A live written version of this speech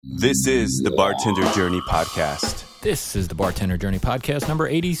This is the Bartender Journey Podcast. This is the Bartender Journey Podcast number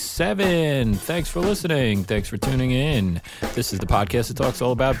 87. Thanks for listening. Thanks for tuning in. This is the podcast that talks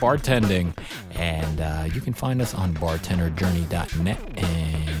all about bartending. And you can find us on bartenderjourney.net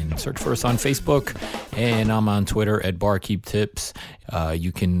and search for us on Facebook. And I'm on Twitter at BarkeepTips.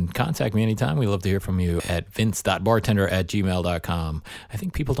 You can contact me anytime. We love to hear from you at vince.bartender@gmail.com. I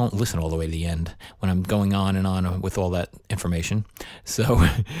think people don't listen all the way to the end when I'm going on and on with all that information. So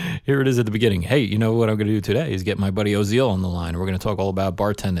here it is at the beginning. Hey, you know what I'm going to do today is get my buddy Oziel on the line. We're going to talk all about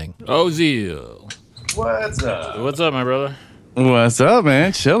bartending. Oziel. What's up? What's up, my brother? What's up,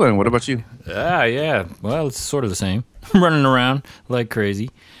 man? Chilling. What about you? Yeah. Well, it's sort of the same. Running around like crazy.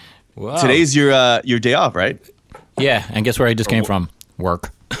 Wow. Today's your day off, right? Yeah, and guess where I just came from?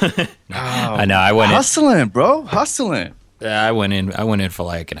 Work. I know. I went hustling, bro. Hustling. Yeah, I went in for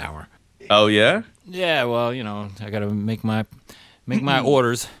like an hour. Oh yeah. Yeah. Well, you know, I got to make my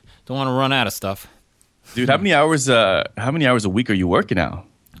orders. Don't want to run out of stuff. Dude, how many hours a week are you working now?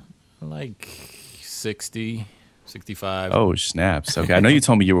 Like 60, 65. Oh, snaps. Okay. I know you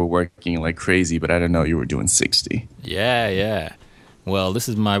told me you were working like crazy, but I didn't know you were doing 60. Yeah. Well, this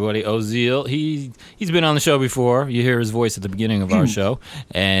is my buddy Oziel. He's been on the show before. You hear his voice at the beginning of our show.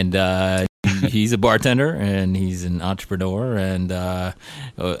 And he's a bartender and he's an entrepreneur. And I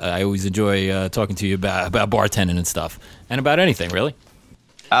always enjoy talking to you about bartending and stuff. And about anything, really.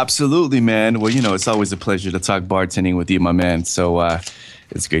 Absolutely, man. Well, you know, it's always a pleasure to talk bartending with you, my man. So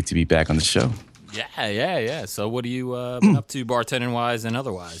it's great to be back on the show. Yeah. So what are you been up to bartending-wise and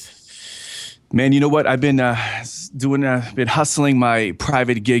otherwise? Man, you know what? I've been been hustling my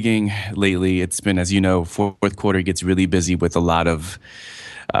private gigging lately. It's been, as you know, fourth quarter gets really busy with a lot of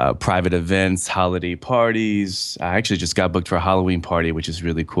private events, holiday parties. I actually just got booked for a Halloween party, which is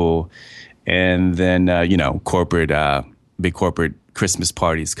really cool. And then, big corporate Christmas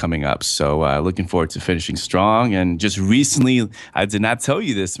parties coming up. So looking forward to finishing strong. And just recently, I did not tell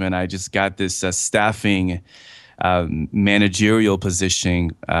you this, man. I just got this staffing managerial position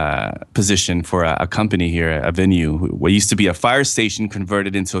for a company here, a venue. What used to be a fire station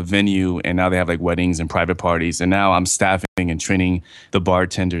converted into a venue, and now they have like weddings and private parties. And now I'm staffing and training the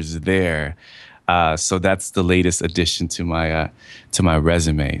bartenders there. So that's the latest addition to my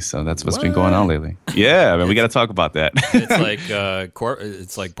resume. So that's what's been going on lately. Yeah, man, we got to talk about that.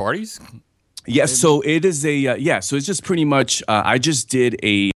 It's like parties. Yeah, so it is so it's just pretty much. I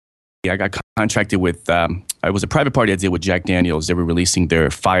got contracted with. It was a private party I did with Jack Daniels. They were releasing their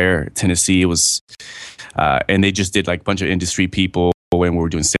Fire Tennessee. It was, and they just did like a bunch of industry people, and we were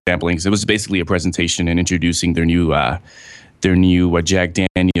doing samplings. It was basically a presentation and introducing their new Jack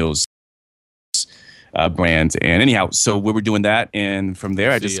Daniels brand. And anyhow, so we were doing that, and from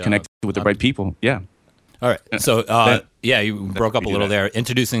there I just connected with the right people. Yeah. All right. So you broke up a little there.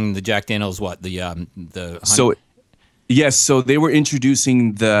 Introducing the Jack Daniels, what the honey? So. Yes, so they were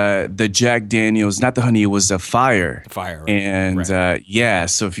introducing the Jack Daniels, not the honey, it was a Fire. Fire, right. And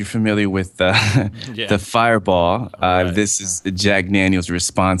so if you're familiar with the Fireball, this is the Jack Daniels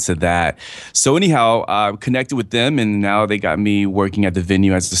response to that. So anyhow, I connected with them, and now they got me working at the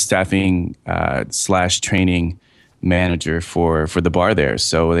venue as the staffing / training manager for the bar there.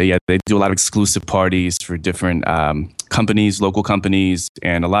 So they do a lot of exclusive parties for different companies, local companies,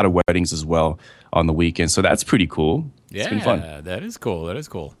 and a lot of weddings as well on the weekend. So that's pretty cool. Yeah, it's been fun. That is cool.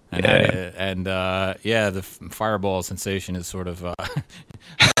 And the Fireball sensation is sort of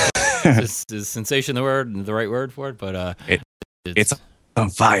is sensation the right word for it? But it's on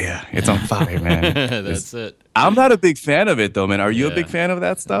fire. It's on fire, man. That's it. I'm not a big fan of it, though, man. Are you a big fan of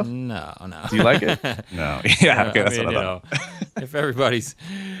that stuff? No. Do you like it? No. Yeah, okay, that's what I thought. If everybody's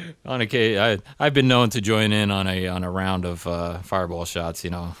on occasion, I've been known to join in on a round of Fireball shots,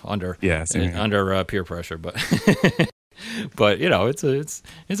 under peer pressure, but but it's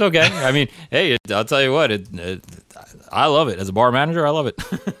okay. I mean, hey, I'll tell you what, I love it as a bar manager. I love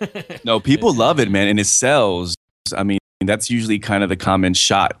it. No, people love it, man, and it sells. I mean, that's usually kind of the common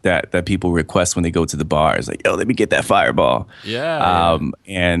shot that people request when they go to the bar. It's like, yo, let me get that Fireball. Yeah.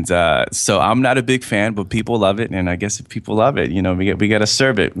 So I'm not a big fan, but people love it. And I guess if people love it, we got to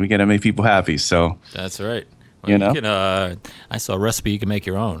serve it. We got to make people happy. So that's right. Well, I saw a recipe you can make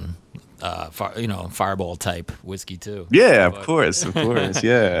your own. Fireball type whiskey too. Yeah, of course,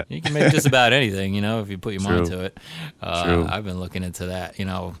 yeah. You can make just about anything, if you put your mind to it. True. I've been looking into that.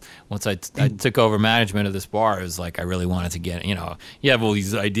 Once I took over management of this bar, it was like I really wanted to get. You have all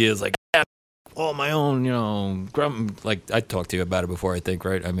these ideas like all my own. Like I talked to you about it before. I think,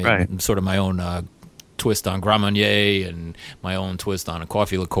 right? I mean, sort of my own twist on Grand Marnier and my own twist on a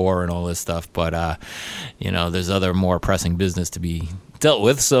coffee liqueur and all this stuff. But there's other more pressing business to be dealt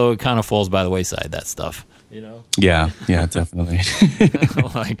with, so it kind of falls by the wayside, that stuff. Yeah, definitely.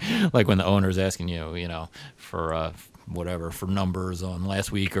 like when the owner's asking you, for whatever, for numbers on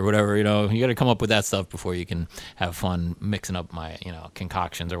last week or whatever, you got to come up with that stuff before you can have fun mixing up my,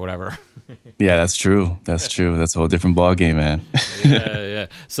 concoctions or whatever. Yeah, that's true. That's a whole different ball game, man. Yeah.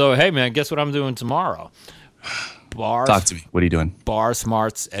 So, hey, man, guess what I'm doing tomorrow? Talk to me. What are you doing? Bar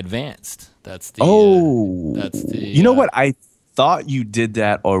Smarts Advanced. That's the. You know what? I thought you did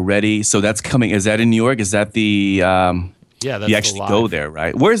that already. So that's coming. Is that in New York? Is that the? Yeah, that's you actually go there,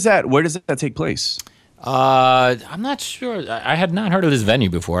 right? Where's that? Where does that take place? I'm not sure. I had not heard of this venue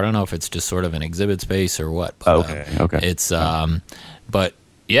before. I don't know if it's just sort of an exhibit space or what. But, okay. It's but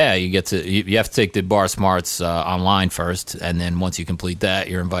yeah, you have to take the Bar Smarts online first, and then once you complete that,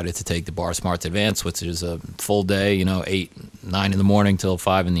 you're invited to take the Bar Smarts Advanced, which is a full day, 8, 9 in the morning till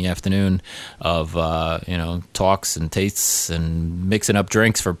 5 in the afternoon of talks and tastes and mixing up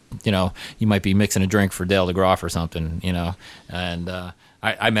drinks for you might be mixing a drink for Dale DeGroff or something, and.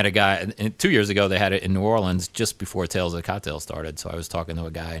 I met a guy 2 years ago. They had it in New Orleans just before Tales of the Cocktail started. So I was talking to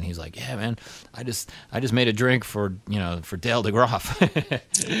a guy, and he's like, "Yeah, man, I just made a drink for Dale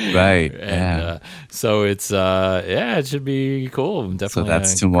DeGroff." Right. And so it's it should be cool. Definitely. So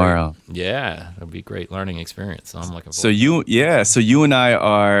that's tomorrow. It'll be a great learning experience. So I'm looking forward. So you and I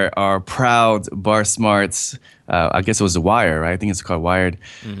are proud Bar Smarts. I guess it was the Wire, right? I think it's called Wired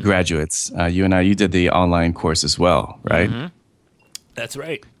graduates. You and you did the online course as well, right? Mm-hmm. That's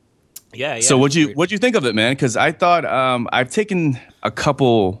right. Yeah. So what'd you think of it, man? Because I thought I've taken a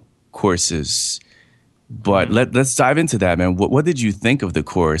couple courses, but let's dive into that, man. What did you think of the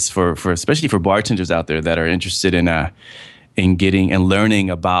course for especially for bartenders out there that are interested in getting and learning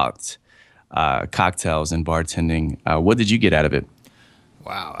about cocktails and bartending? What did you get out of it?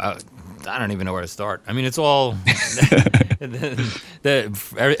 Wow. I don't even know where to start. I mean, it's all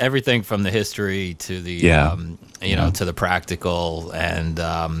everything from the history to the to the practical and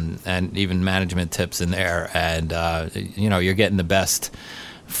even management tips in there, and you're getting the best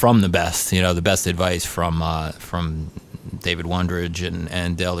from the best. The best advice from David Wondridge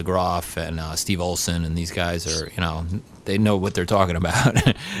and Dale DeGroff and Steve Olson, and these guys are they know what they're talking about,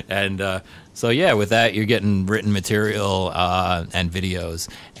 and so yeah, with that you're getting written material and videos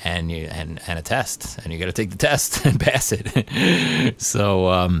and a test, and you got to take the test and pass it.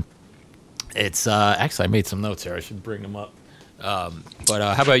 So it's actually I made some notes here. I should bring them up. But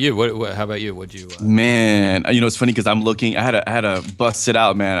how about you? How about you? What'd you? Man, it's funny because I'm looking. I had to bust it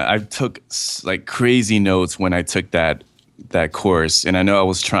out, man. I took like crazy notes when I took that course, and I know I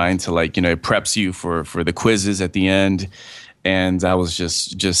was trying to it preps you for the quizzes at the end, and I was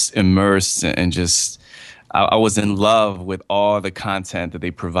just immersed and just I was in love with all the content that they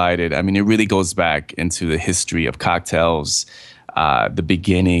provided. I mean, it really goes back into the history of cocktails, the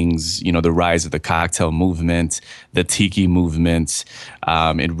beginnings, the rise of the cocktail movement, the tiki movement.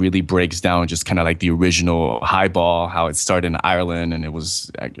 It really breaks down just kind of like the original highball, how it started in Ireland, and it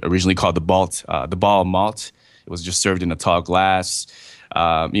was originally called the ball malt. It was just served in a tall glass.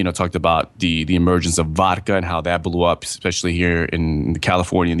 Talked about the emergence of vodka and how that blew up, especially here in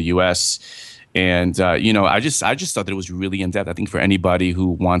California in the U.S. And I just thought that it was really in depth. I think for anybody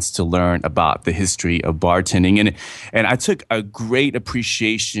who wants to learn about the history of bartending, and I took a great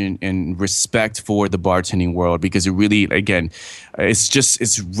appreciation and respect for the bartending world, because it really, again,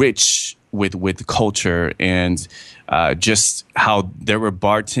 it's rich with culture and just how there were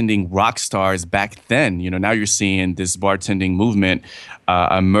bartending rock stars back then. Now you're seeing this bartending movement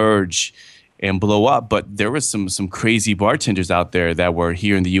emerge and blow up, but there were some crazy bartenders out there that were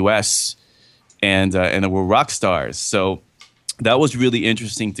here in the U.S. and there were rock stars. So that was really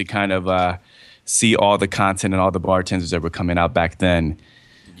interesting to kind of see all the content and all the bartenders that were coming out back then.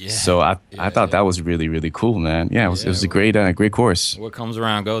 Yeah. So I thought that was really, really cool, man. Yeah, it was a great course. What comes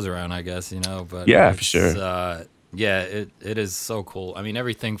around goes around, I guess, But yeah, for sure. It is so cool. I mean,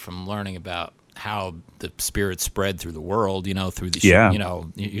 everything from learning about how the spirit spread through the world, through the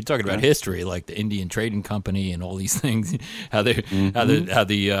you're talking about history, like the Indian Trading Company and all these things, how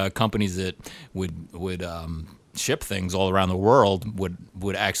the companies that would ship things all around the world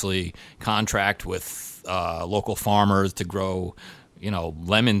would actually contract with local farmers to grow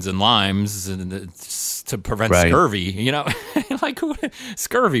lemons and limes to prevent scurvy, like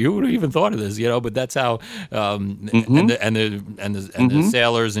scurvy, who would have even thought of this, but that's how, and the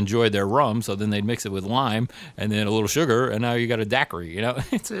sailors enjoyed their rum. So then they'd mix it with lime and then a little sugar, and now you got a daiquiri,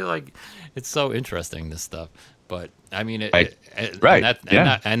 it's so interesting, this stuff. But I mean, that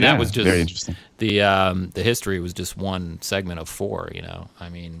was just very interesting. The history was just one segment of 4, I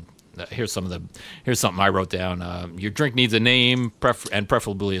mean, here's something I wrote down. Your drink needs a name, and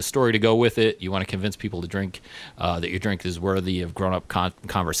preferably a story to go with it. You want to convince people to drink that your drink is worthy of grown-up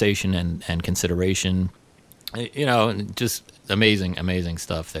conversation and consideration. Just amazing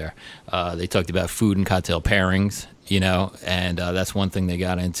stuff there. They talked about food and cocktail pairings, and that's one thing they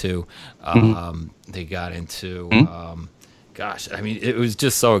got into. Gosh, I mean, it was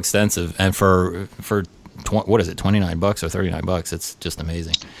just so extensive, and for what is it, $29 or $39? It's just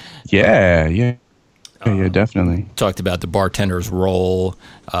amazing. Yeah, definitely. Talked about the bartender's role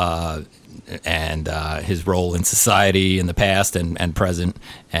and his role in society in the past and present,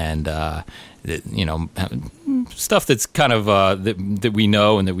 and stuff that's kind of that we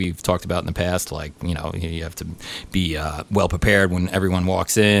know and that we've talked about in the past, like you have to be well prepared when everyone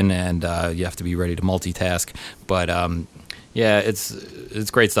walks in, and you have to be ready to multitask. But yeah,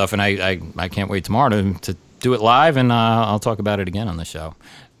 it's great stuff, and I can't wait tomorrow to do it live, and I'll talk about it again on the show.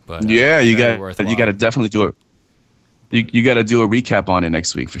 But yeah, you got to definitely do it. You got to do a recap on it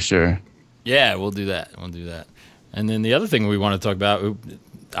next week for sure. Yeah, we'll do that. And then the other thing we want to talk about,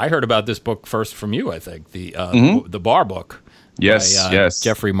 I heard about this book first from you, I think, the Bar book. Yes, by, yes.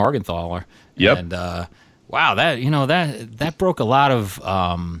 Jeffrey Morgenthaler. Yep. And wow, that broke a lot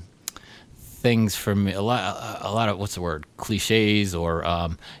of things for me. A lot of what's the word? Cliches or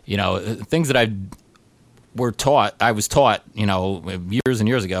things that I was taught, years and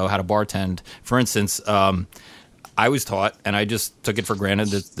years ago how to bartend. For instance, I was taught, and I just took it for granted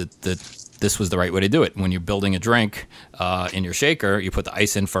that this was the right way to do it. When you're building a drink in your shaker, you put the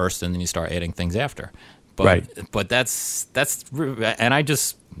ice in first, and then you start adding things after. But that's and I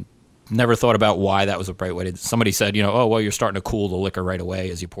just never thought about why that was the right way to. Somebody said, you're starting to cool the liquor right away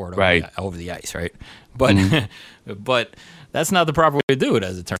as you pour it over the ice, right? But but that's not the proper way to do it,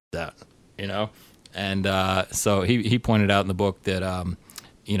 as it turns out, And so he pointed out in the book that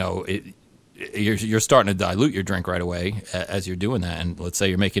you're starting to dilute your drink right away as you're doing that. And let's say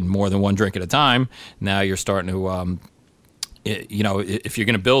you're making more than one drink at a time. Now you're starting to, if you're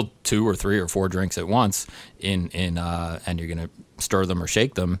going to build 2 or 3 or 4 drinks at once and you're going to stir them or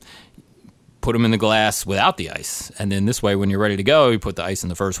shake them, put them in the glass without the ice. And then this way, when you're ready to go, you put the ice in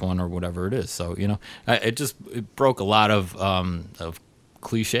the first one or whatever it is. So, it broke a lot of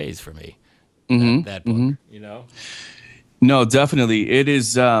cliches for me. That book, No, definitely. It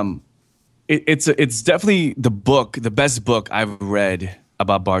is. It's definitely the best book I've read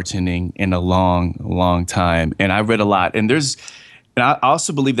about bartending in a long, long time. And I read a lot. And I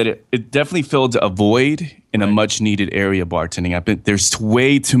also believe that it definitely filled a void in a much needed area of bartending. There's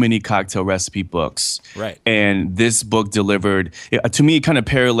way too many cocktail recipe books. Right. And this book delivered, to me, it kind of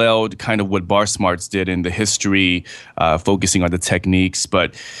paralleled kind of what Bar Smarts did in the history, focusing on the techniques.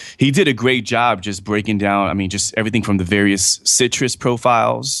 But he did a great job just breaking down, just everything from the various citrus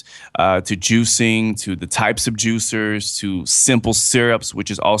profiles to juicing, to the types of juicers, to simple syrups, which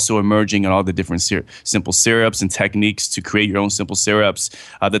is also emerging, and all the different simple syrups and techniques to create your own simple syrups,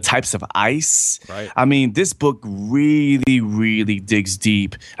 the types of ice. Right. This book really, really digs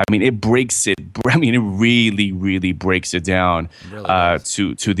deep. It breaks it. It really, really breaks it down to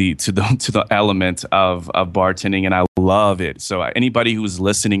the element of bartending, and I love it. So anybody who's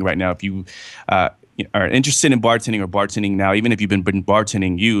listening right now, if you are interested in bartending or bartending now, even if you've been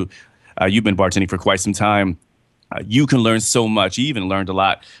bartending, you've been bartending for quite some time, you can learn so much. You even learned a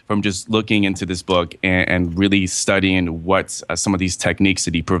lot from just looking into this book and really studying what some of these techniques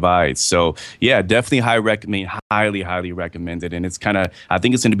that he provides. So yeah, definitely highly recommend it. And it's I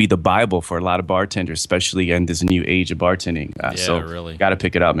think it's going to be the Bible for a lot of bartenders, especially in this new age of bartending. So really, got to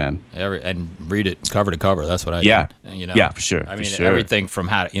pick it up, man. And read it cover to cover. That's what I did. Yeah, for sure. Everything from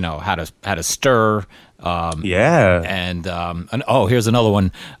how to stir. And here's another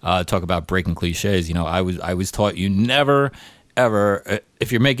one. Talk about breaking cliches. I was taught you never ever,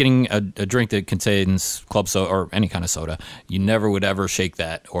 if you're making a drink that contains club soda or any kind of soda, you never would ever shake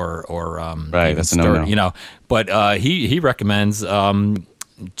that or right. That's stir it, But he recommends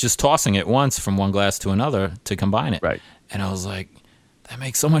just tossing it once from one glass to another to combine it. Right. And I was like, that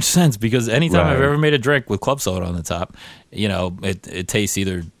makes so much sense, because anytime I've ever made a drink with club soda on the top, it tastes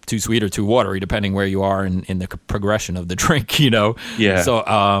either too sweet or too watery, depending where you are in the progression of the drink, Yeah.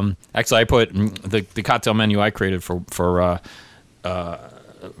 So actually, I put the cocktail menu I created for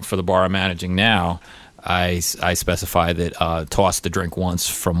the bar I'm managing now. I specify that toss the drink once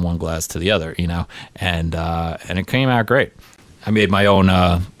from one glass to the other, and it came out great. I made my own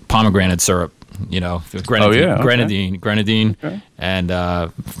pomegranate syrup. Grenadine, okay. And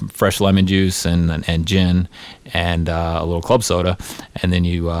fresh lemon juice and gin and a little club soda, and then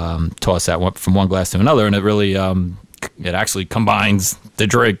you toss that one from one glass to another, and it really it actually combines the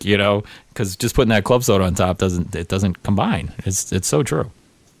drink, because just putting that club soda on top doesn't combine. It's so true.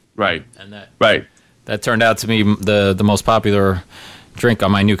 Right. And that turned out to be the most popular drink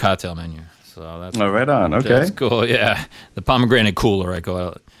on my new cocktail menu. So that's right on. Okay. That's cool. Yeah. The pomegranate cooler, I call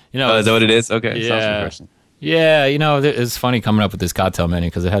it. Is that what it is? Okay. Yeah. Sounds refreshing. Yeah. It's funny coming up with this cocktail menu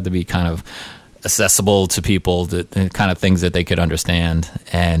because it had to be kind of accessible to people, the kind of things that they could understand.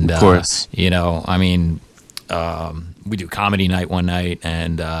 And, of course, we do comedy night one night,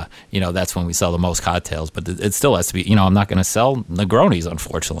 and that's when we sell the most cocktails. But it still has to be. I'm not going to sell Negronis,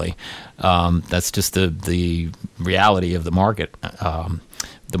 unfortunately. That's just the reality of the market,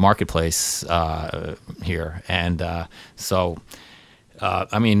 the marketplace here. And so,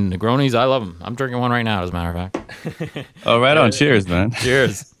 Negronis, I love them. I'm drinking one right now, as a matter of fact. Oh, right on! Cheers, man.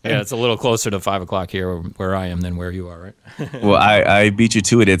 Cheers. Yeah, it's a little closer to 5 o'clock here where I am than where you are, right? Well, I beat you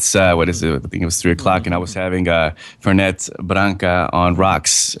to it. It's what is it? I think it was 3 o'clock, and I was having Fernet Branca on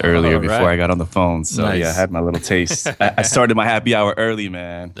rocks earlier before I got on the phone. So nice. Yeah, I had my little taste. I started my happy hour early,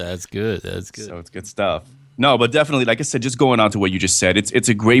 man. That's good. So it's good stuff. No, but definitely, like I said, just going on to what you just said, it's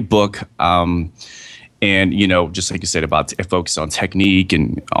a great book. And, just like you said about focus on technique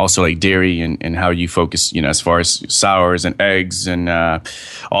and also like dairy and how you focus, as far as sours and eggs. And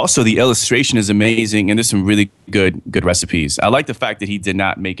also the illustration is amazing. And there's some really good recipes. I like the fact that he did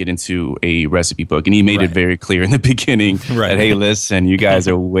not make it into a recipe book. And he made it very clear in the beginning that, hey, listen, you guys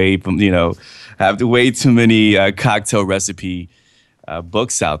are way from, have way too many cocktail recipe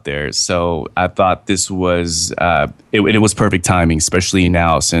books out there. So I thought this was it was perfect timing, especially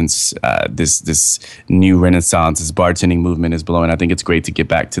now since this new renaissance, this bartending movement is blowing. I think it's great to get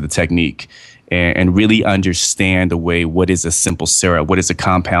back to the technique and really understand what is a simple syrup, what is a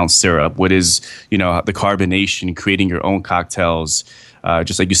compound syrup, what is the carbonation, creating your own cocktails.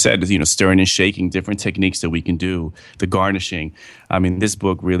 Just like you said, stirring and shaking, different techniques that we can do, the garnishing. This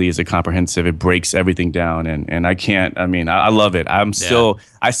book really is a comprehensive. It breaks everything down, and I love it. I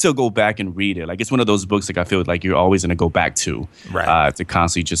still go back and read it. Like it's one of those books like I feel like you're always going to go back to, to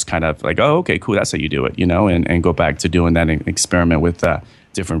constantly just kind of like, oh, okay, cool, that's how you do it, and go back to doing that and experiment with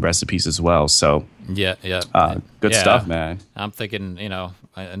different recipes as well. So good stuff, man. I'm thinking,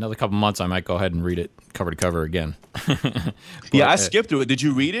 another couple months I might go ahead and read it cover to cover again. I skipped through it. Did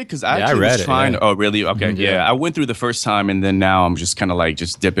you read it? Because I read was trying. it. Oh, really? Okay, yeah. I went through the first time, and then now I'm just kind of like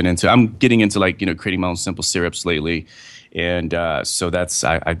just dipping into. I'm getting into like creating my own simple syrups lately, and so that's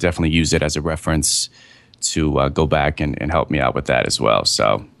I definitely use it as a reference to go back and help me out with that as well.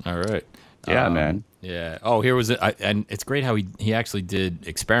 So all right, man. Yeah. Oh, here was it, and it's great how he actually did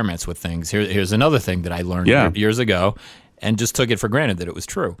experiments with things. Here's another thing that I learned years ago, and just took it for granted that it was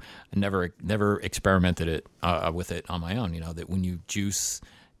true. I never experimented with it on my own. That when you juice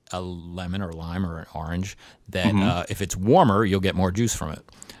a lemon or lime or an orange, that if it's warmer, you'll get more juice from it.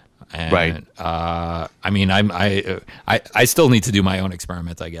 And, right. I still need to do my own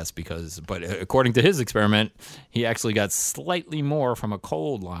experiment, I guess, but according to his experiment, he actually got slightly more from a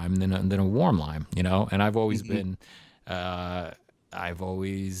cold lime than a warm lime, and I've always been, I've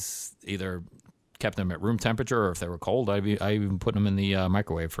always either kept them at room temperature, or if they were cold, I even put them in the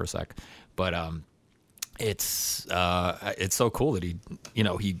microwave for a sec. But it's so cool that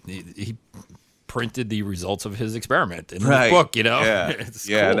he printed the results of his experiment in his book. It's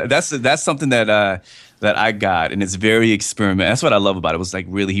cool. That's something that I got, and it's very experimental. That's what I love about it. It was like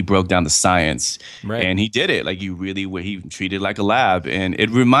really he broke down the science, and he did it like he treated it like a lab, and it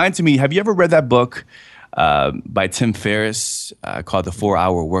reminded me. Have you ever read that book by Tim Ferriss called The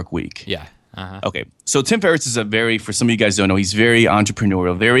 4-Hour Workweek? Yeah. Uh-huh. Okay, so Tim Ferriss is for some of you guys don't know, he's very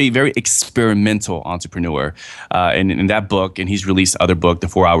entrepreneurial, very, very experimental entrepreneur. In that book, and he's released other book, The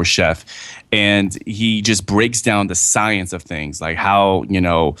 4-Hour Chef, and he just breaks down the science of things, like how,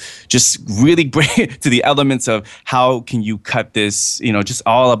 just really break to the elements of how can you cut this, just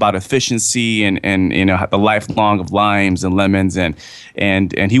all about efficiency and the lifelong of limes and lemons and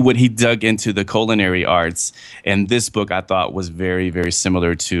he dug into the culinary arts. And this book I thought was very, very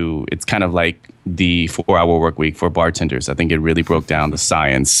similar to, it's kind of like the 4-Hour Workweek for bartenders. I think it really broke down the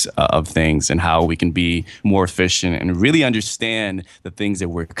science of things and how we can be more efficient and really understand the things that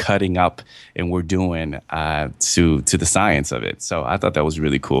we're cutting up and we're doing to the science of it. So I thought that was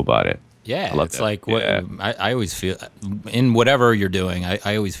really cool about it. Yeah, it's that. Like what I always feel in whatever you're doing.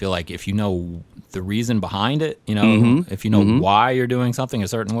 I always feel like if you know the reason behind it, if you know why you're doing something a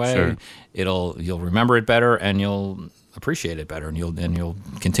certain way, you'll remember it better and you'll appreciate it better, and you'll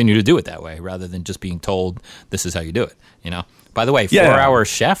continue to do it that way rather than just being told this is how you do it. By the way, 4-Hour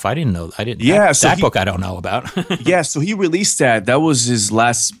Chef. I didn't know. I didn't. Yeah, that book I don't know about. Yeah, so he released that. That was his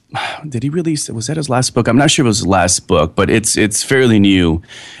last. Did he release? Was that his last book? I'm not sure it was his last book, but it's fairly new,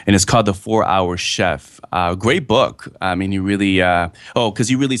 and it's called The 4-Hour Chef. Great book. I mean, he really. Because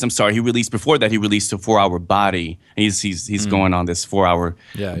he released. I'm sorry, he released before that. He released a 4-Hour Body. He's going on this 4-Hour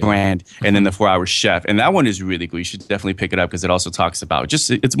brand, and then the 4-Hour Chef, and that one is really cool. You should definitely pick it up because it also talks about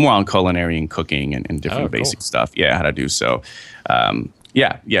it's more on culinary and cooking and different basic stuff. Yeah, how to do so.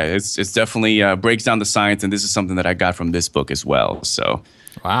 It's definitely breaks down the science, and this is something that I got from this book as well. So,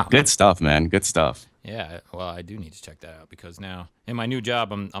 wow, good stuff, man. Good stuff. Yeah, well, I do need to check that out because now in my new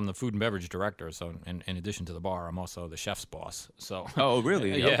job, I'm the food and beverage director. So, in addition to the bar, I'm also the chef's boss. So, oh,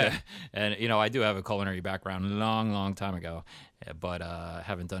 really? Yeah, okay. And I do have a culinary background, long time ago, but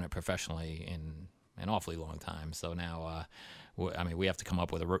haven't done it professionally in an awfully long time. So now. We have to come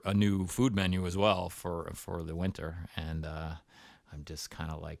up with a new food menu as well for the winter, and I'm just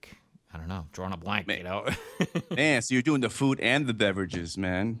kind of like, I don't know, drawing a blank, Man, so you're doing the food and the beverages,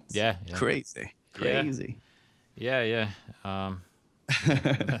 man. Yeah. Crazy. Yeah.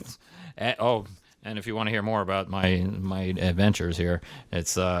 And if you want to hear more about my adventers here,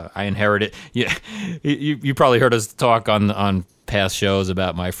 it's I inherited. Yeah, you probably heard us talk on past shows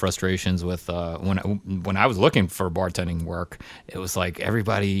about my frustrations with when I was looking for bartending work. It was like a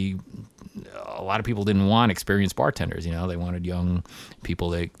lot of people didn't want experienced bartenders. They wanted young people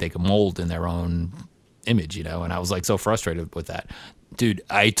they could mold in their own image. And I was like so frustrated with that. Dude,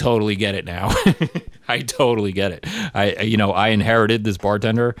 I totally get it now. I totally get it. I inherited this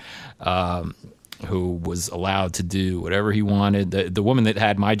bartender who was allowed to do whatever he wanted. The woman that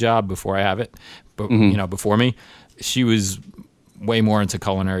had my job before I have it, but before me, she was way more into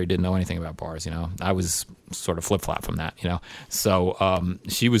culinary, didn't know anything about bars. I was sort of flip-flop from that, So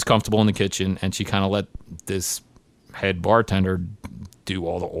she was comfortable in the kitchen, and she kind of let this head bartender do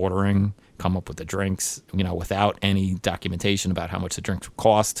all the ordering, come up with the drinks, without any documentation about how much the drinks would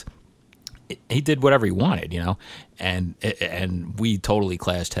cost. He did whatever he wanted, and we totally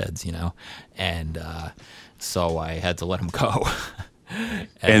clashed heads, and so I had to let him go.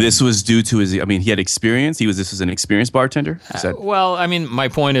 And this was due to he had experience. This was an experienced bartender. My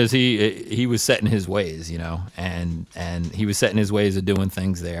point is he was set in his ways, and he was set in his ways of doing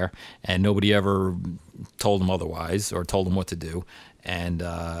things there, and nobody ever told him otherwise or told him what to do, and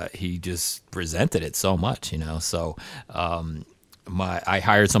he just resented it so much, So I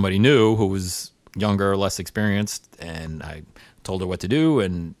hired somebody new who was younger, less experienced, and I told her what to do,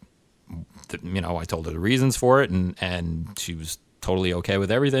 and I told her the reasons for it, and she was totally okay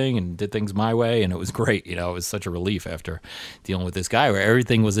with everything and did things my way, and it was great. It was such a relief after dealing with this guy where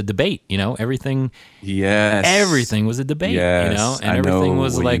everything was a debate. Everything was a debate. Yes, and everything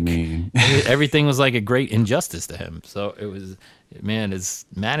was like everything was like a great injustice to him. So it was, man, it's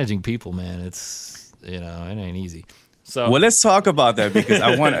managing people, man. It's it ain't easy. So, well, let's talk about that because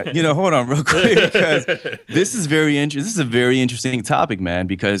I want to, hold on real quick because this is very interesting. This is a very interesting topic, man,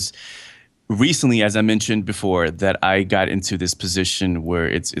 because recently, as I mentioned before, that I got into this position where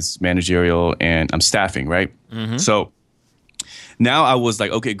it's managerial and I'm staffing, right? Mm-hmm. So now I was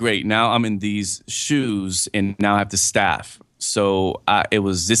like, okay, great. Now I'm in these shoes and now I have to staff. So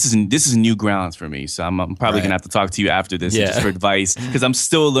this is new grounds for me. So I'm probably going to have to talk to you after this just for advice because I'm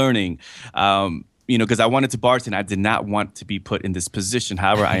still learning. Because I wanted to bartend. I did not want to be put in this position.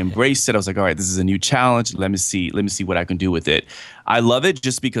 However, I embraced it. I was like, all right, this is a new challenge. Let me see what I can do with it. I love it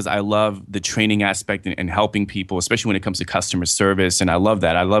just because I love the training aspect and helping people, especially when it comes to customer service. And I love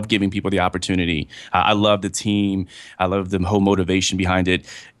that. I love giving people the opportunity. I love the team. I love the whole motivation behind it.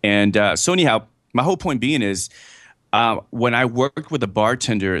 And so anyhow, my whole point being is when I worked with a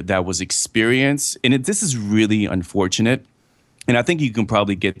bartender that was experienced, and this is really unfortunate, and I think you can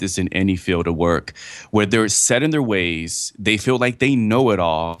probably get this in any field of work where they're set in their ways. They feel like they know it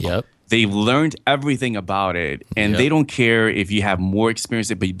all. Yep. They've learned everything about it, and they don't care if you have more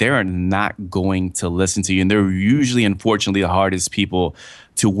experience, but they are not going to listen to you. And they're usually, unfortunately, the hardest people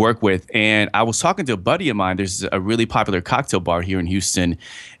to work with. And I was talking to a buddy of mine. There's a really popular cocktail bar here in Houston.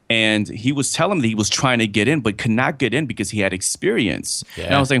 And he was telling me that he was trying to get in, but could not get in because he had experience. Yeah.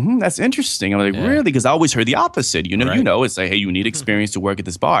 And I was like, that's interesting. I was like, really? Because I always heard the opposite. It's like, hey, you need experience to work at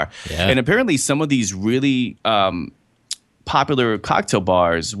this bar. Yeah. And apparently some of these really popular cocktail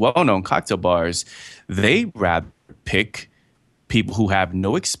bars, well-known cocktail bars, they rather pick people who have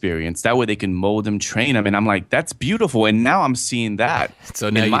no experience. That way they can mold them, train them. And I'm like, that's beautiful. And now I'm seeing that so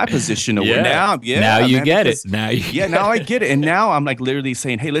now in my position. Now you man, get it. Now I get it. And now I'm like literally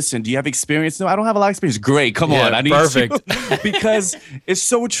saying, hey, listen, do you have experience? No, I don't have a lot of experience. Great. Come on. I need perfect. Because it's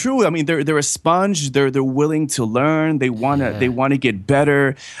so true. I mean, they're a sponge. They're willing to learn. They want to get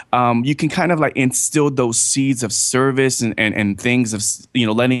better. You can kind of like instill those seeds of service and things of,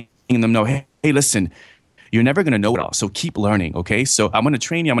 letting them know, hey, listen, you're never going to know it all. So keep learning, okay? So I'm going to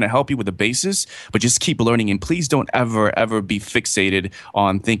train you. I'm going to help you with the basis, but just keep learning. And please don't ever be fixated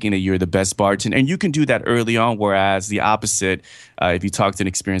on thinking that you're the best bartender. And you can do that early on, whereas the opposite, if you talk to an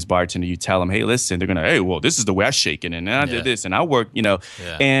experienced bartender, you tell them, hey, listen, they're going to, hey, well, this is the way I shake it. And I did this and I work,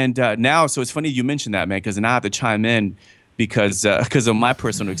 And now, so it's funny you mentioned that, man, because now I have to chime in because of my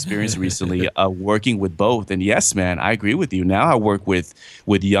personal experience recently working with both. And yes, man, I agree with you. Now I work with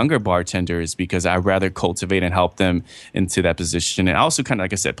younger bartenders because I rather cultivate and help them into that position. And also kind of,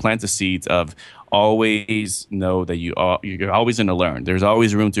 like I said, plant the seeds of always know that you're always going to learn. There's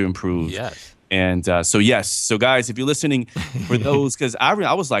always room to improve. Yes. And so guys, if you're listening, for those, because I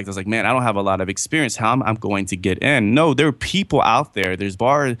was like, man, I don't have a lot of experience. How am I going to get in? No, there are people out there. There's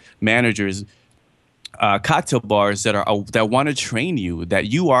bar managers, cocktail bars that want to train you, that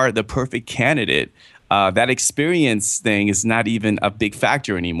you are the perfect candidate. That experience thing is not even a big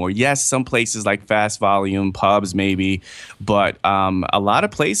factor anymore. Yes, some places like fast volume pubs maybe, but a lot of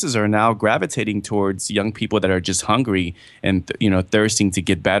places are now gravitating towards young people that are just hungry and thirsting to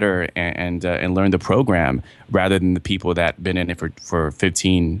get better and learn the program, rather than the people that been in it for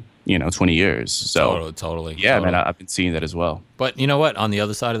 15 20 years. So totally. Yeah, man, I've been seeing that as well. But you know what? On the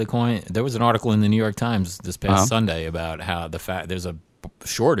other side of the coin, there was an article in the New York Times this past Sunday about how there's a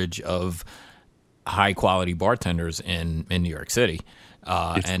shortage of high quality bartenders in New York City.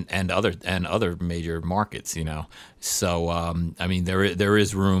 And other major markets, So I mean, there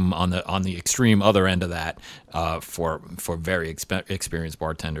is room on the extreme other end of that for very experienced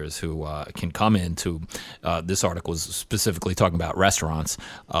bartenders who can come into. This article was specifically talking about restaurants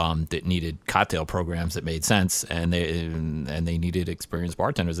that needed cocktail programs that made sense, and they needed experienced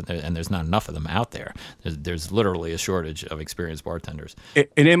bartenders, and there's not enough of them out there. There's literally a shortage of experienced bartenders.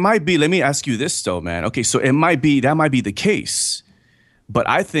 And it might be. Let me ask you this though, man. Okay, so that might be the case. But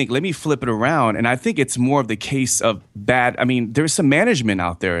I think, let me flip it around, and I think it's more of the case of bad. I mean, there's some management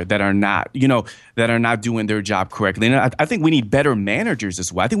out there that are not, doing their job correctly. And I think we need better managers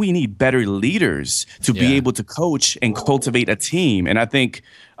as well. I think we need better leaders to be able to coach and cultivate a team. And I think,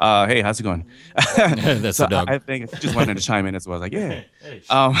 hey, how's it going? That's so Doug. I think I just wanted to chime in as well. I was like, yeah,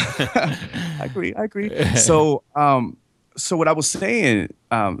 I agree. So what I was saying,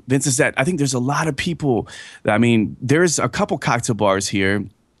 Vince, is that I think there's a lot of people. There's a couple cocktail bars here,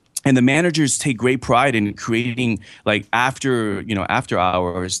 and the managers take great pride in creating, like, after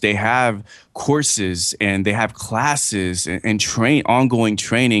hours, they have courses and they have classes and ongoing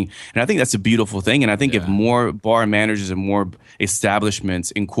training. And I think that's a beautiful thing. And I think if more bar managers and more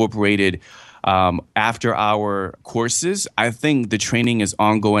establishments incorporated after our courses, I think the training is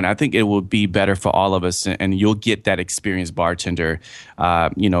ongoing. I think it will be better for all of us, and you'll get that experienced bartender,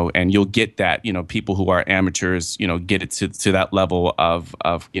 and you'll get that, people who are amateurs, get it to that level of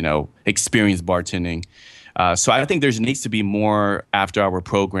experienced bartending. So I think there needs to be more after our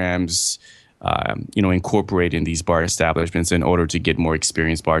programs, incorporated in these bar establishments in order to get more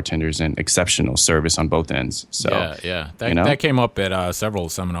experienced bartenders and exceptional service on both ends. So that came up at several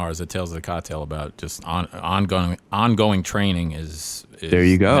seminars at Tales of the Cocktail about just ongoing training is there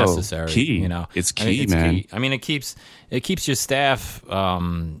you go, necessary. Key. It's key, man. Key. I mean, it keeps your staff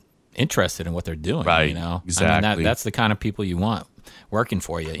interested in what they're doing. Right. Exactly. I mean, that's the kind of people you want working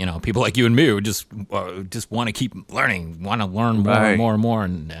for you. People like you and me who just want to keep learning, want to learn more and more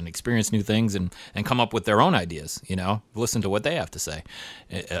and experience new things and come up with their own ideas, listen to what they have to say.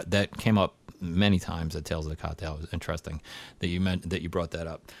 That came up many times at Tales of the Cocktail. It was interesting that you brought that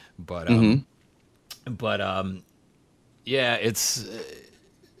up. But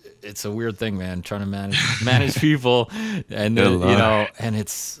it's a weird thing, man, trying to manage people and and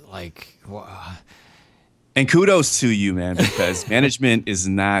it's like, wow. And kudos to you, man, because management is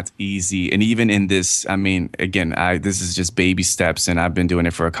not easy. And even in this, this is just baby steps, and I've been doing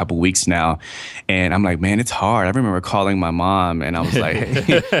it for a couple weeks now. And I'm like, man, it's hard. I remember calling my mom, and I was like,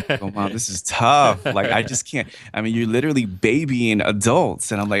 hey, Mom, this is tough. Like, I just can't. You're literally babying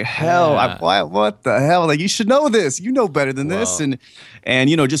adults. And I'm like, what the hell? Like, you should know this. You know better than this. And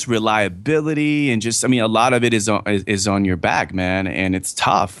just reliability and just, a lot of it is on your back, man. And it's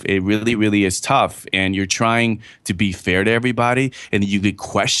tough. It really, really is tough. And you're trying to be fair to everybody, and you get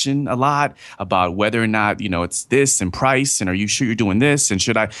questioned a lot about whether or not, it's this and price, and are you sure you're doing this, and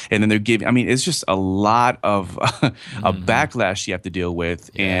should I? And then they're giving. I mean, it's just a lot of a backlash you have to deal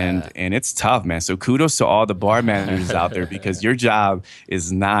with, and it's tough, man. So kudos to all the bar managers out there, because your job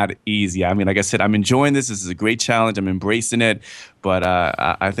is not easy. I mean, like I said, I'm enjoying this. This is a great challenge. I'm embracing it. But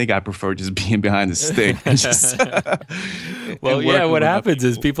I think I prefer just being behind the stick. What happens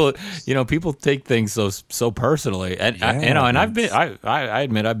is people take things so personally, and I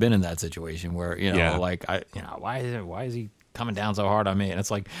admit I've been in that situation where why is he coming down so hard on me? And it's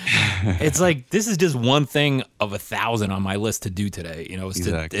like this is just one thing of 1,000 on my list to do today.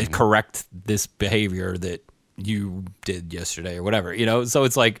 To correct this behavior that you did yesterday or whatever, so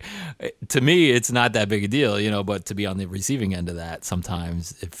it's like, to me, it's not that big a deal, but to be on the receiving end of that,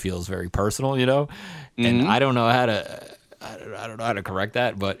 sometimes it feels very personal, and I don't know how to correct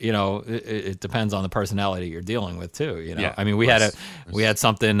that, but it depends on the personality you're dealing with too. I mean, we had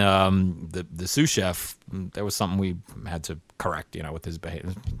something. The sous chef, there was something we had to correct. With his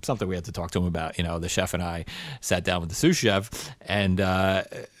behavior, something we had to talk to him about. The chef and I sat down with the sous chef and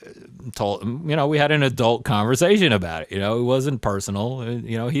told him, we had an adult conversation about it. It wasn't personal.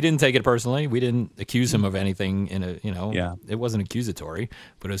 He didn't take it personally. We didn't accuse him of anything. It wasn't accusatory,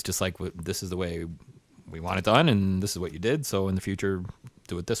 but it was just like, this is the way we want it done, and this is what you did. So in the future,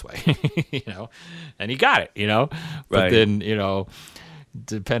 do it this way, And he got it, But then,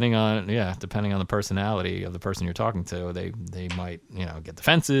 depending on the personality of the person you're talking to, they might, get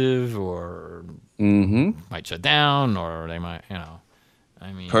defensive, or might shut down, or they might,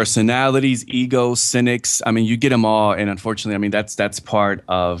 personalities, egos, cynics. I mean, you get them all. And unfortunately, I mean, that's part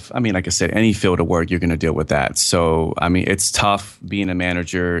of, like I said, any field of work, you're going to deal with that. So, it's tough being a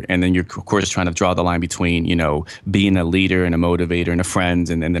manager. And then you're, of course, trying to draw the line between, being a leader and a motivator and a friend,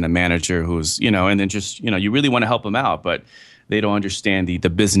 and then a manager who's, and then just, you really want to help them out, but they don't understand the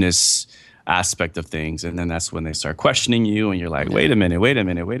business aspect of things. And then that's when they start questioning you, and you're like, wait a minute.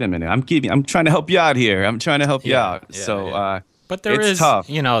 I'm trying to help you out here. I'm trying to help you out. But it's tough.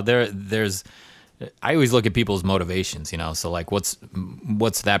 There's. I always look at people's motivations. So like, what's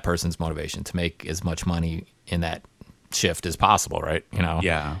that person's motivation? To make as much money in that shift as possible, right?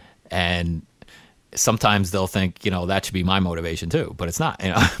 Yeah. And sometimes they'll think, that should be my motivation too, but it's not.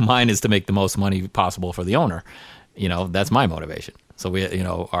 Mine is to make the most money possible for the owner. That's my motivation. So we,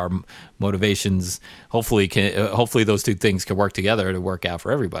 our motivations, hopefully those two things can work together to work out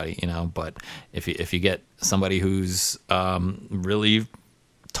for everybody, but if you get somebody who's really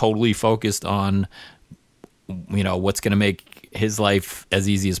totally focused on, what's going to make his life as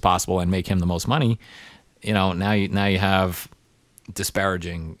easy as possible and make him the most money, now you have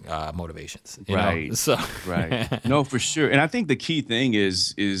disparaging motivations, right? So right, no, for sure. And I think the key thing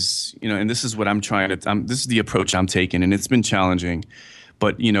is and this is what I'm trying to. This is the approach I'm taking, and it's been challenging,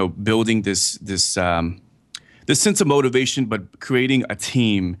 but building this sense of motivation, but creating a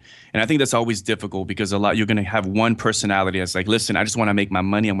team. And I think that's always difficult, because you're going to have one personality that's like, listen, I just want to make my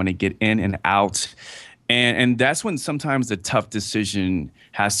money. I want to get in and out. And that's when sometimes the tough decision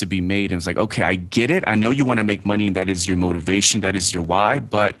has to be made. And it's like, okay, I get it. I know you want to make money, and that is your motivation. That is your why.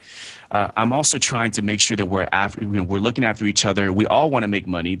 But I'm also trying to make sure that we're looking after each other. We all want to make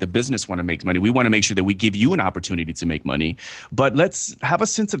money. The business want to make money. We want to make sure that we give you an opportunity to make money. But let's have a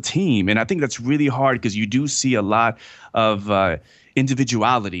sense of team. And I think that's really hard, because you do see a lot of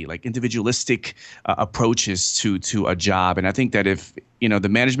individuality, like individualistic approaches to a job. And I think that if the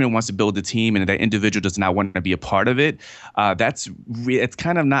management wants to build a team and that individual does not want to be a part of it, it's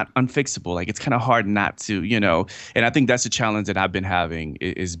kind of not unfixable. Like, it's kind of hard not to, and I think that's a challenge that I've been having,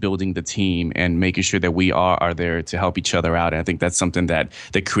 is building the team and making sure that we are there to help each other out. And I think that's something that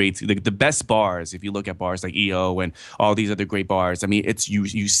creates the best bars. If you look at bars like EO and all these other great bars, it's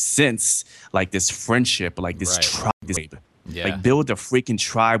you sense like this friendship, like this tribe. Yeah. Like, build a freaking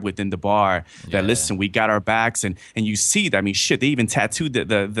tribe within the bar that, listen, we got our backs, and you see that. They even tattooed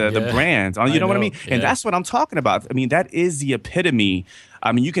the brands on, know what I mean? Yeah. And that's what I'm talking about. That is the epitome.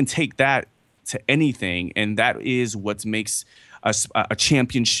 You can take that to anything, and that is what makes a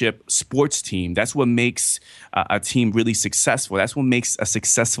championship sports team. That's what makes a team really successful. That's what makes a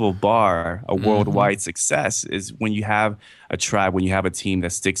successful bar a worldwide success, is when you have a tribe, when you have a team that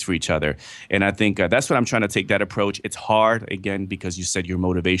sticks for each other. And I think that's what I'm trying to take that approach. It's hard, again, because you said your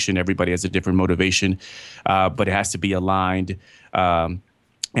motivation. Everybody has a different motivation, but it has to be aligned.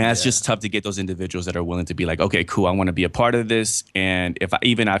 And it's just tough to get those individuals that are willing to be like, okay, cool, I want to be a part of this. And if I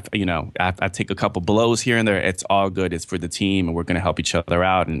take a couple blows here and there, it's all good. It's for the team, and we're going to help each other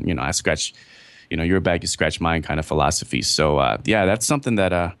out. And, I scratch, your back, you scratch mine kind of philosophy. So, that's something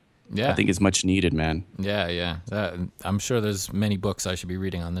that Yeah. I think is much needed, man. Yeah. I'm sure there's many books I should be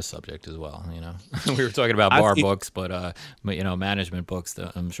reading on this subject as well. We were talking about books, but management books.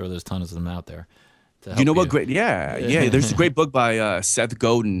 I'm sure there's tons of them out there. You know what? Great. Yeah. There's a great book by Seth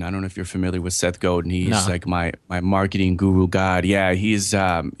Godin. I don't know if you're familiar with Seth Godin. He's like my marketing guru god. Yeah. He has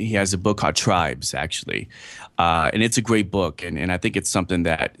a book called Tribes, actually. And it's a great book. And I think it's something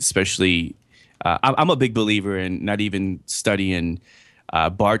that especially, I'm a big believer in not even studying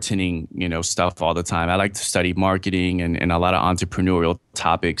bartending, stuff all the time. I like to study marketing and a lot of entrepreneurial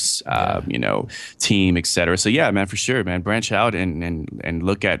topics, team, et cetera. So yeah, man, for sure, man, branch out and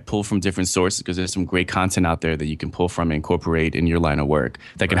pull from different sources, because there's some great content out there that you can pull from and incorporate in your line of work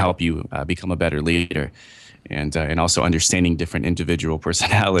that can help you become a better leader. And also understanding different individual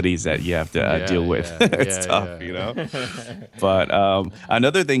personalities that you have to deal with. It's tough, But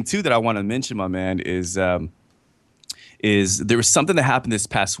another thing too that I want to mention, my man, is there was something that happened this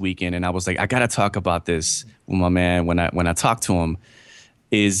past weekend, and I was like, I gotta talk about this with my man when I talked to him.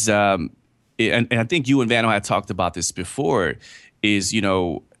 And I think you and Vano had talked about this before. Is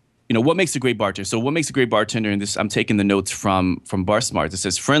what makes a great bartender? So what makes a great bartender? And this, I'm taking the notes from Bar Smart. It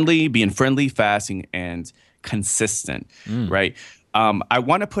says being friendly, fast, and consistent. Right. I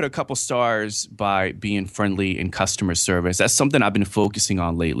want to put a couple stars by being friendly in customer service. That's something I've been focusing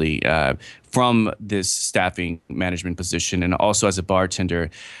on lately from this staffing management position, and also as a bartender,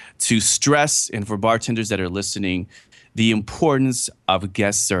 to stress, and for bartenders that are listening, the importance of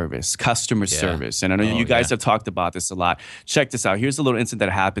guest service, customer service. And I know you guys have talked about this a lot. Check this out. Here's a little incident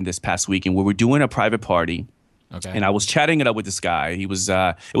that happened this past weekend where we're doing a private party. Okay. And I was chatting it up with this guy. It was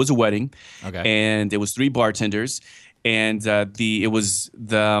a wedding. Okay. And it was 3 bartenders. And it was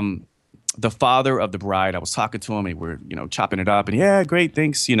the father of the bride. I was talking to him, and we're chopping it up, and yeah, great,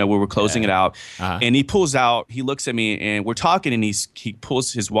 thanks. We were closing it out, and he pulls out. He looks at me, and we're talking, and he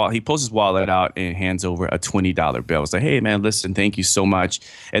pulls his wallet out and hands over a $20 bill. I was like, hey man, listen, thank you so much.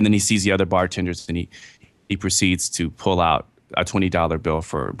 And then he sees the other bartenders, and he proceeds to pull out a $20 bill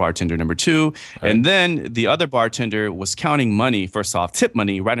for bartender number 2. Right. And then the other bartender was counting money, first off, tip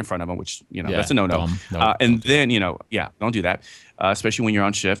money right in front of him, which, that's a no-no. And then, don't do that, especially when you're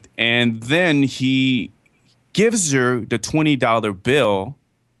on shift. And then he gives her the $20 bill.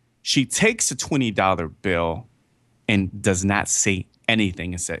 She takes the $20 bill and does not say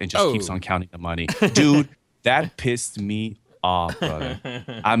anything and just keeps on counting the money. Dude, that pissed me off, brother.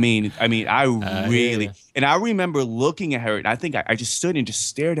 I mean, I really, and I remember looking at her, and I think I just stood and just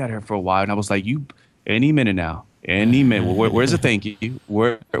stared at her for a while, and I was like, any minute now, where's the thank you?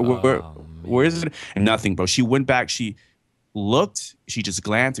 Where is it? And nothing, bro. She went back, she looked, she just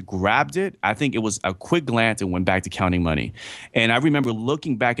glanced, grabbed it. I think it was a quick glance and went back to counting money. And I remember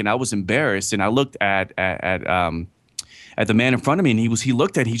looking back, and I was embarrassed, and I looked at the man in front of me, and he just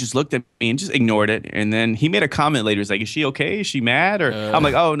looked at me and just ignored it. And then he made a comment later. He's like, is she okay? Is she mad? Or I'm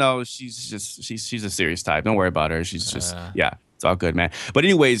like, oh no, she's a serious type. Don't worry about her. She's just, it's all good, man. But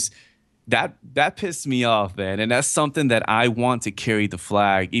anyways, that pissed me off, man. And that's something that I want to carry the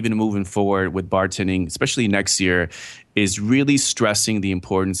flag, even moving forward with bartending, especially next year, is really stressing the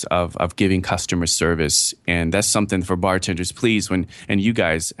importance of giving customer service. And that's something for bartenders, please, and you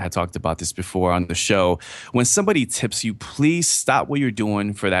guys had talked about this before on the show, when somebody tips you, please stop what you're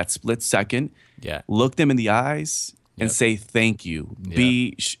doing for that split second. Yeah. Look them in the eyes and say thank you.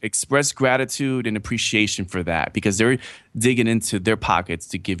 Express gratitude and appreciation for that, because they're digging into their pockets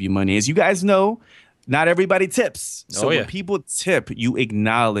to give you money. As you guys know, not everybody tips. So when people tip, you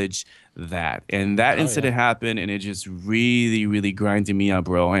acknowledge that. And that incident happened, and it just really, really grinded me up,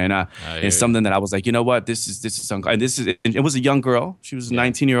 bro. And it's something that I was like, you know what, this is it was a young girl. She was a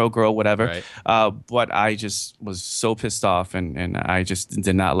 19-year-old girl, whatever. Right. But I just was so pissed off, and I just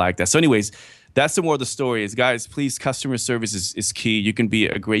did not like that. So anyways, that's the more of the story is, guys, please, customer service is key. You can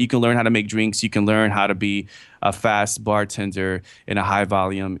learn how to make drinks. You can learn how to be a fast bartender in a high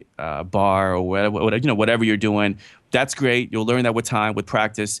volume bar or whatever you're doing. That's great. You'll learn that with time, with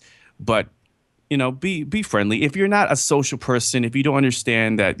practice. But be friendly. If you're not a social person, if you don't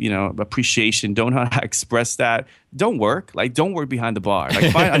understand that, appreciation, don't know how to express that, don't work. Don't work behind the bar.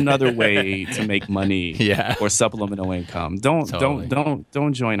 Find another way to make money or supplemental income.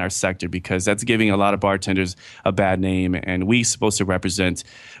 Don't join our sector, because that's giving a lot of bartenders a bad name. And we're supposed to represent.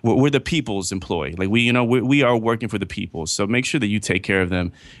 We're the people's employee. We are working for the people. So make sure that you take care of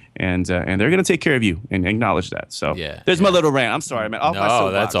them. And they're going to take care of you, and acknowledge that. So there's my little rant. I'm sorry, man.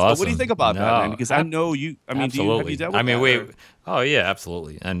 No, that's awesome. So what do you think about that, man? Because I know you. I mean, absolutely. have you dealt with that? Oh yeah,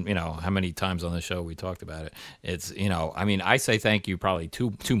 absolutely. And how many times on the show we talked about it. It's I mean, I say thank you probably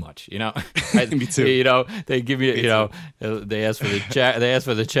too much. Me too. They give me, they ask for the check. They ask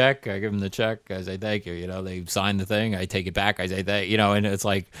for the check. I give them the check. I say thank you. They sign the thing. I take it back. I say thank. And it's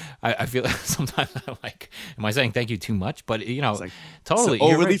like I feel sometimes I'm like, am I saying thank you too much? But like, totally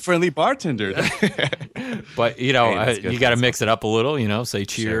overly friendly bartender. But you got to mix it up a little. Say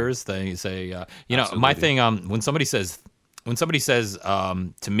cheers. Sure. They say my thing. When somebody says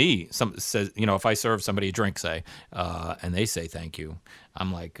to me, if I serve somebody a drink, say, and they say thank you,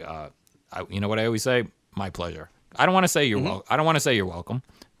 I'm like, what I always say, my pleasure. I don't want to say I don't want to say you're welcome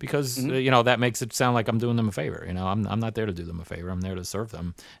because that makes it sound like I'm doing them a favor. I'm not there to do them a favor. I'm there to serve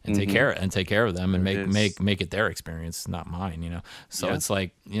them and take care of them and make it their experience, not mine. So it's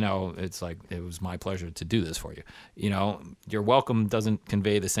like it was my pleasure to do this for you. Your welcome doesn't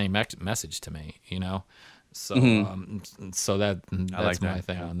convey the same message to me. So, so that's like my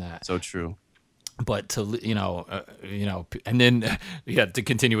thing on that. So true. But to and then to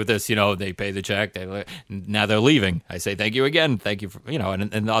continue with this, they pay the check. Now they're leaving. I say thank you again. Thank you for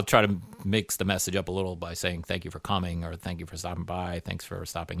and I'll try to mix the message up a little by saying thank you for coming or thank you for stopping by. Thanks for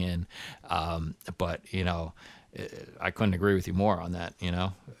stopping in. But I couldn't agree with you more on that.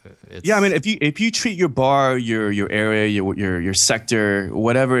 I mean, if you treat your bar, your area, your sector,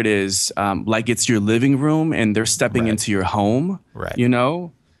 whatever it is, like it's your living room, and they're stepping into your home,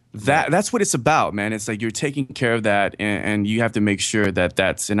 right? That's what it's about, man. It's like you're taking care of that, and you have to make sure that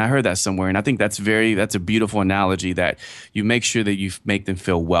that's. And I heard that somewhere, and I think that's a beautiful analogy that you make sure that you make them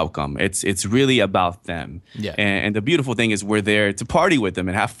feel welcome. It's really about them. Yeah. And the beautiful thing is we're there to party with them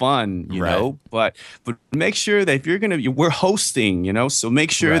and have fun, you know. But make sure that if we're hosting, so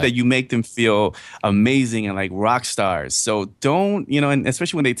make sure that you make them feel amazing and like rock stars. So don't, and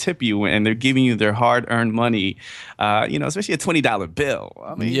especially when they tip you and they're giving you their hard-earned money, especially a $20 bill.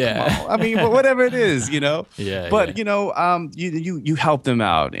 I mean. Yeah, I mean, whatever it is, Yeah. But you help them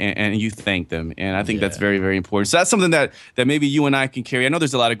out and you thank them, and I think that's very, very important. So that's something that maybe you and I can carry. I know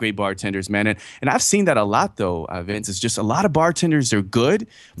there's a lot of great bartenders, man, and I've seen that a lot though, Vince. It's just a lot of bartenders are good,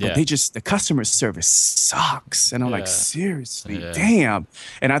 but the customer service sucks, and I'm like, seriously, damn.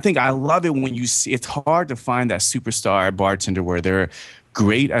 And I think I love it when you see. It's hard to find that superstar bartender where they're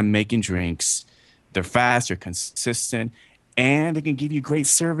great at making drinks, they're fast, they're consistent, and they can give you great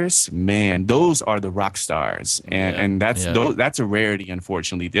service. Man, those are the rock stars, and that's a rarity.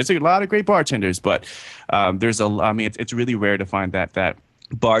 Unfortunately, there's a lot of great bartenders, but it's really rare to find that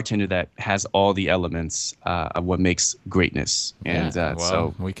bartender that has all the elements of what makes greatness. And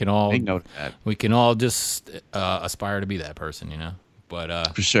so we can all take note of that. We can all just aspire to be that person,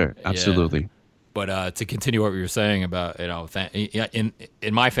 But for sure, absolutely. But to continue what you were saying about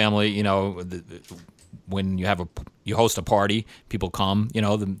in my family, when you host a party, people come.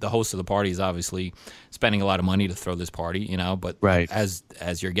 The host of the party is obviously spending a lot of money to throw this party. But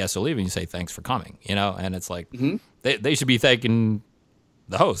as your guests are leaving, you say thanks for coming. And it's like they should be thanking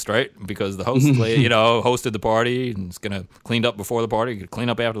the host, right? Because the host, hosted the party and is gonna cleaned up before the party, clean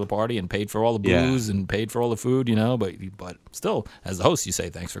up after the party, and paid for all the booze and paid for all the food. But still, as the host, you say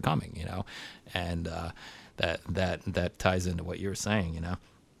thanks for coming. And that ties into what you were saying.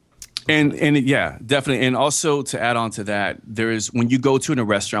 And yeah, definitely. And also to add on to that, when you go to a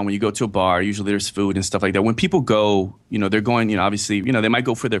restaurant, when you go to a bar, usually there's food and stuff like that. When people go, they're going, obviously, they might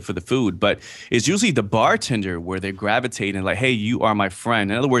go for the food, but it's usually the bartender where they gravitate and like, hey, you are my friend.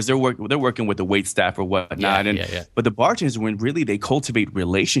 In other words, they're working with the wait staff or whatnot. But the bartenders, when really they cultivate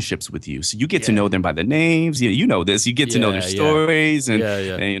relationships with you, so you get to know them by the names. You know this. You get to know their stories,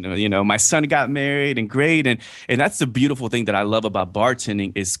 and my son got married, and great, and that's the beautiful thing that I love about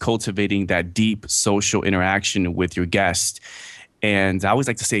bartending is cultivating that deep social interaction with your guest. And I always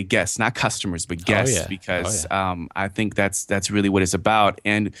like to say guests, not customers, but guests, because I think that's really what it's about.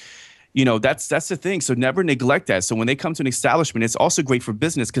 And that's the thing. So never neglect that. So when they come to an establishment, it's also great for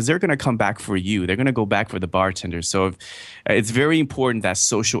business because they're going to come back for you. They're going to go back for the bartender. So it's very important, that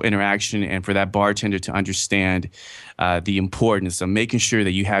social interaction, and for that bartender to understand the importance of making sure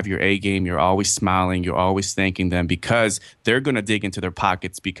that you have your A game. You're always smiling. You're always thanking them, because they're going to dig into their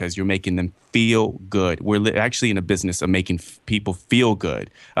pockets because you're making them feel good. We're actually in a business of making people feel good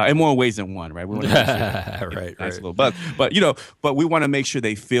in more ways than one, right? We want to right. But we want to make sure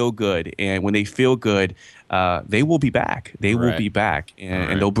they feel good, and when they feel good, they will be back. They will be back,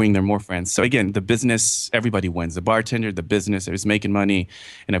 and they'll bring their more friends. So again, the business, everybody wins. The bartender, the business is making money,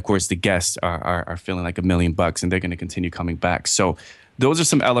 and of course the guests are feeling like $1 million, and they're going to continue coming back. So those are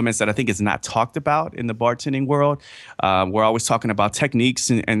some elements that I think is not talked about in the bartending world. We're always talking about techniques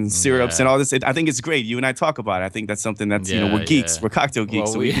and syrups and all this. I think it's great. You and I talk about it. I think that's something that's, we're geeks. We're cocktail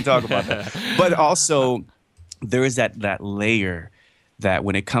geeks, so we can talk about that. But also, there is that layer that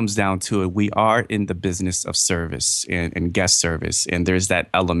when it comes down to it, we are in the business of service and guest service. And there's that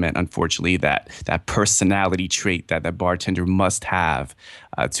element, unfortunately, that personality trait that the bartender must have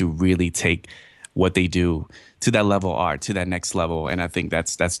to really take what they do to that level art, to that next level. And I think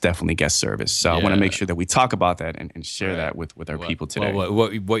that's definitely guest service. So I want to make sure that we talk about that and share that with our people today. Well,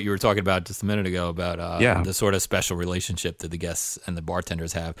 what you were talking about just a minute ago about the sort of special relationship that the guests and the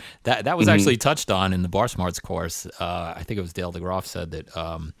bartenders have, that was actually touched on in the Bar Smarts course. I think it was Dale DeGroff said that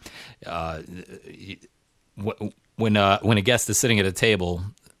when a guest is sitting at a table,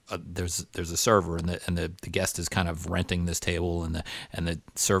 there's a server and the guest is kind of renting this table and the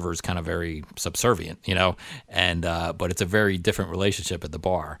server is kind of very subservient, and but it's a very different relationship at the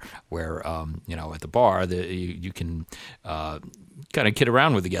bar where at the bar you can kind of kid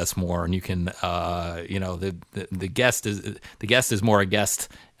around with the guests more, and you can the guest is more a guest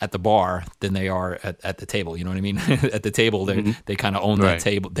at the bar than they are at the table. You know what I mean? At the table they kind of own that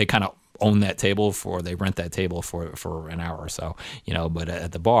table. They kind of own that table they rent that table for an hour or so, but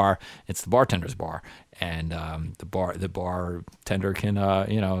at the bar, it's the bartender's bar. And the bartender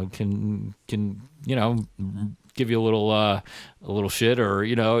can give you a little shit, or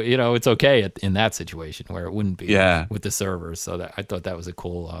it's okay in that situation where it wouldn't be with the servers. So I thought that was a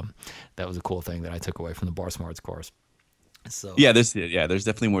cool thing that I took away from the Bar Smarts course. So there's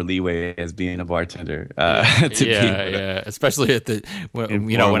definitely more leeway as being a bartender. Especially at the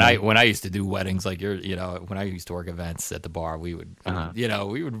when I used to do weddings, like when I used to work events at the bar, we would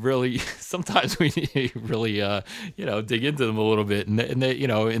we would really sometimes we really dig into them a little bit, and they,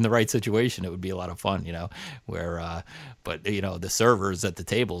 in the right situation it would be a lot of fun, where but the servers at the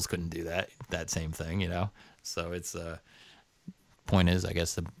tables couldn't do that same thing, so it's point is, I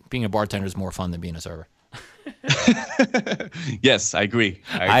guess, being a bartender is more fun than being a server. Yes, I agree.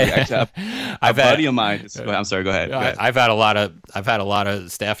 I've a buddy of mine. I'm sorry. Go ahead. I've had a lot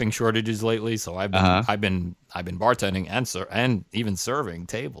of staffing shortages lately, so I've been bartending and even serving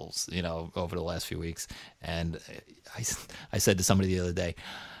tables, over the last few weeks. And I said to somebody the other day,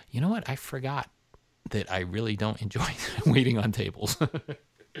 you know what? I forgot that I really don't enjoy waiting on tables.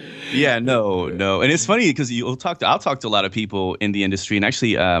 Yeah, no. And it's funny because I'll talk to a lot of people in the industry. And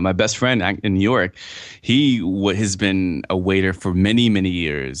actually, my best friend in New York, he has been a waiter for many, many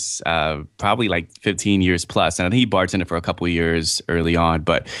years, probably like 15 years plus. And I think he bartended for a couple of years early on.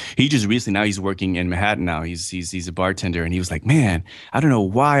 But he just recently, now he's working in Manhattan now. He's a bartender. And he was like, man, I don't know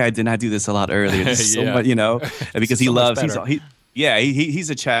why I did not do this a lot earlier. There's so much, because he loves, he's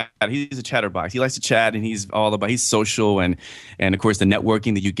a chatterbox. He likes to chat, and he's social, and of course the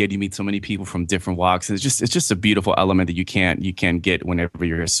networking that you get. You meet so many people from different walks. It's just a beautiful element that you can't get whenever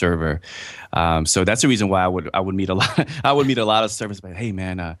you're a server. So that's the reason why I would meet a lot of servers. But hey,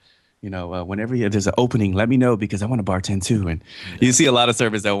 man, whenever there's an opening, let me know because I want to bartend too. And you see a lot of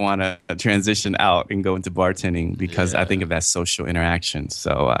servers that want to transition out and go into bartending because I think of that social interaction.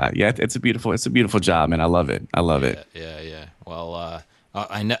 So it's a beautiful job, and I love it. Yeah. Well,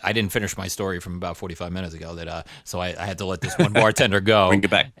 I didn't finish my story from about 45 minutes ago. So I had to let this one bartender go. Bring it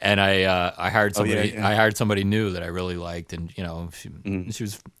back. And I hired somebody. I hired somebody new that I really liked, and she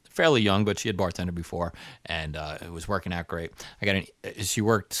was fairly young, but she had bartended before, and it was working out great. She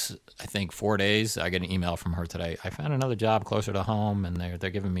worked, I think, 4 days. I got an email from her today. I found another job closer to home, and they're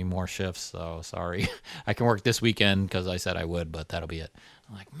giving me more shifts. So sorry, I can work this weekend because I said I would, but that'll be it.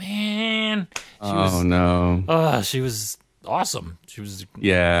 I'm like, man. She was awesome. She was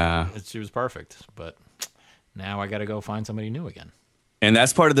perfect. But now I got to go find somebody new again. And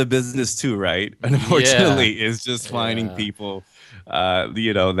that's part of the business too, right? Unfortunately, is just finding people,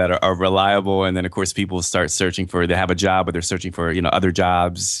 that are reliable. And then, of course, people start searching they have a job, but they're searching for, other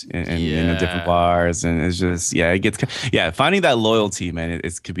jobs in different bars. And it's just, finding that loyalty, man,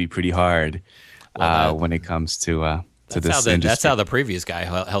 it could be pretty hard when it comes to this industry. That's how the previous guy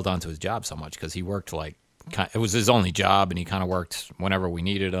held on to his job so much, because he worked it was his only job, and he kind of worked whenever we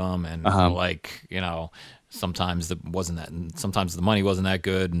needed him. And sometimes sometimes the money wasn't that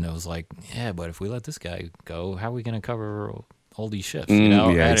good, and it was like, yeah, but if we let this guy go, how are we going to cover all these shifts?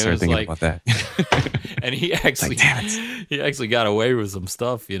 I started thinking about that. And he actually got away with some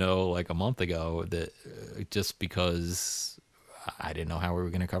stuff, like a month ago, that just because I didn't know how we were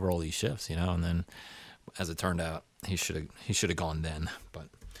going to cover all these shifts, and then as it turned out, he should have gone then. But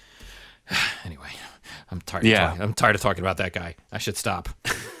anyway, I'm tired. I'm tired of talking about that guy. I should stop.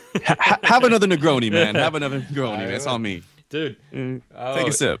 Have another Negroni, man. Have another Negroni, man. It's on me. dude. Take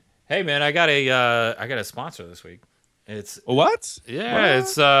a sip. Hey, man, I got a sponsor this week. It's What? Yeah, What?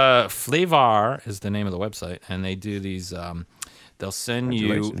 it's Flavar is the name of the website, and they do these. They'll send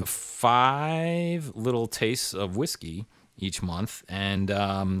you 5 little tastes of whiskey each month, and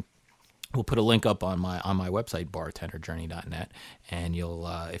we'll put a link up on my website, bartenderjourney.net, and you'll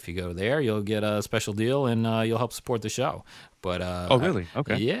if you go there, you'll get a special deal, and you'll help support the show. But Oh, really?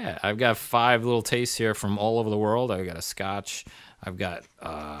 Okay. yeah, I've got 5 little tastes here from all over the world. I've got a Scotch. I've got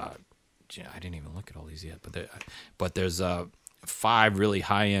I didn't even look at all these yet, but there's 5 really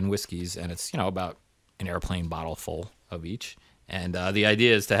high end whiskeys, and it's about an airplane bottle full of each. And the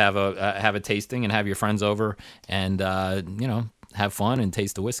idea is to have a tasting and have your friends over and have fun and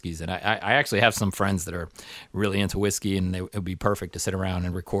taste the whiskeys. And I actually have some friends that are really into whiskey, and it would be perfect to sit around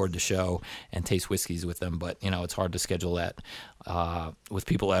and record the show and taste whiskeys with them. But it's hard to schedule that with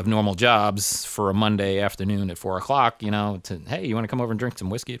people that have normal jobs for a Monday afternoon at 4:00. Hey, you want to come over and drink some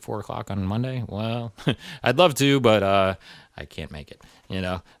whiskey at 4:00 on Monday? Well, I'd love to, but I can't make it.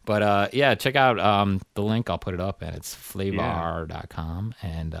 But yeah, check out the link. I'll put it up, and it's flavar.com.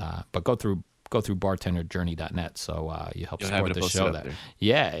 And but go through bartenderjourney.net, so you help support the show there.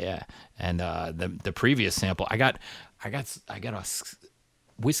 Yeah. And the previous sample, I got a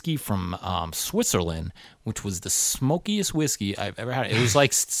whiskey from Switzerland, which was the smokiest whiskey I've ever had. It was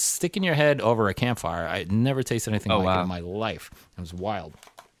like sticking your head over a campfire. I had never tasted anything like it in my life. It was wild.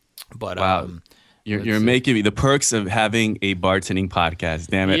 But wow. You're making me the perks of having a bartending podcast.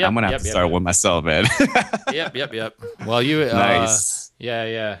 Damn it, Yep, I'm gonna have to start one myself, man. Yep. Well, you nice.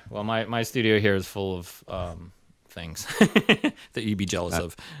 Yeah. Well, my studio here is full of things that you'd be jealous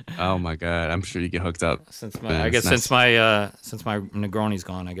of. Oh my god, I'm sure you get hooked up. Since my Negroni's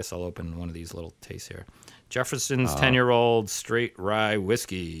gone, I guess I'll open one of these little tastes here. Jefferson's 10-year-old straight rye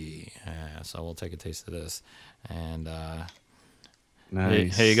whiskey. So we'll take a taste of this. And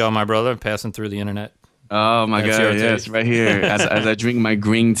nice. Here you go, my brother, passing through the internet. Oh my god, yes, right here. As I drink my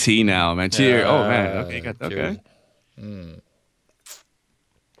green tea now, man. Cheers. Oh man. Okay, you got that. Okay.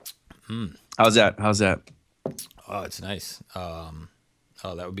 How's that? Oh, it's nice. That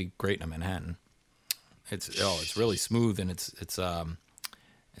would be great in a Manhattan. It's really smooth, and it's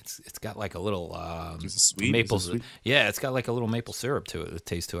got like a little sweet maple. Yeah, it's got like a little maple syrup to it, the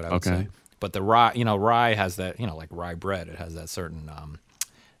taste to it. I would say. But the rye, rye has that, like rye bread. It has that certain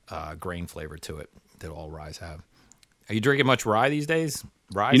grain flavor to it that all ryes have. Are you drinking much rye these days?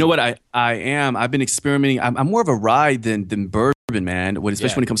 Rye? You know what? I am. I've been experimenting. I'm more of a rye than bourbon, man.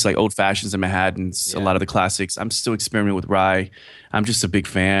 Especially when it comes to like old fashions and Manhattans, a lot of the classics. I'm still experimenting with rye. I'm just a big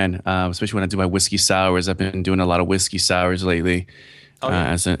fan, especially when I do my whiskey sours. I've been doing a lot of whiskey sours lately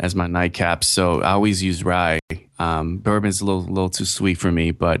as my nightcap. So I always use rye. Bourbon's a little too sweet for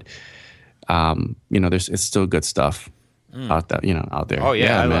me, but it's still good stuff out there. Oh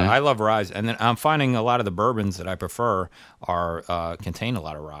yeah, I love rye, and then I'm finding a lot of the bourbons that I prefer are contain a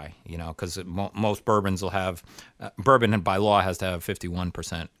lot of rye. Because most bourbons will have bourbon, by law has to have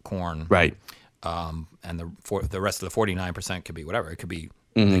 51% corn, right? And the rest of the 49% could be whatever. It could be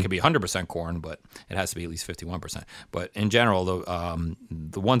it could be 100% corn, but it has to be at least 51%. But in general,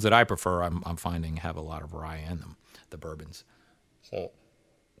 the ones that I prefer, I'm finding have a lot of rye in them, the bourbons. So.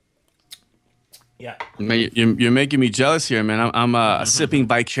 Yeah, you're making me jealous here, man. I'm sipping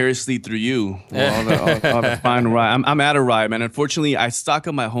vicariously through you. All the fine rye. I'm out of rye, man. Unfortunately, I stock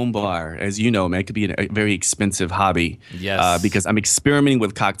up my home bar, as you know, man. It could be a very expensive hobby. Yes. Because I'm experimenting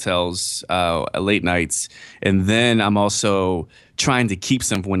with cocktails late nights, and then I'm also trying to keep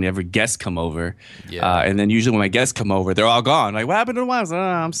some for whenever guests come over. Yeah. And then usually when my guests come over, they're all gone. Like, what happened to the wine?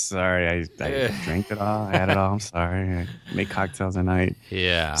 I'm sorry. I drank it all. I had it all. I'm sorry. I make cocktails at night.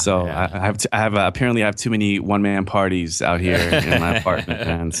 Yeah. So yeah. Apparently I have too many one-man parties out here in my apartment,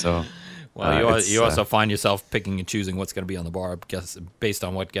 man. So. Well, you also find yourself picking and choosing what's going to be on the bar based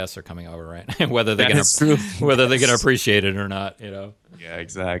on what guests are coming over, right? whether they're going to appreciate it or not, Yeah,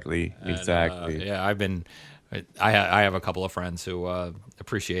 exactly. And, exactly. I have a couple of friends who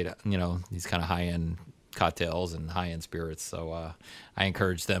appreciate these kind of high-end cocktails and high-end spirits. So I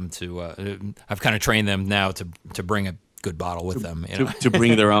encourage them to. I've kind of trained them now to bring a good bottle with them. To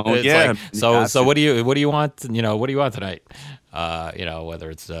bring their own. Yeah. Like, so what do you want? What do you want tonight? Whether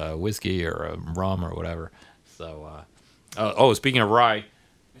it's whiskey or a rum or whatever. So speaking of rye,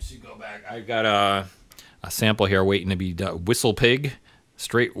 I should go back. I've got a sample here waiting to be done. Whistle Pig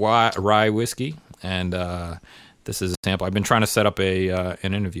straight rye whiskey. And this is a sample. I've been trying to set up an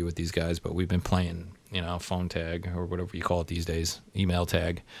interview with these guys, but we've been playing, phone tag or whatever you call it these days, email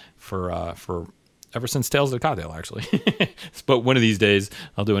tag for ever since Tales of the Cocktail, actually. But one of these days,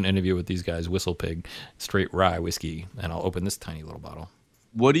 I'll do an interview with these guys, Whistle Pig, straight rye whiskey, and I'll open this tiny little bottle.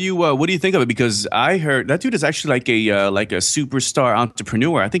 What do you think of it? Because I heard that dude is actually like a superstar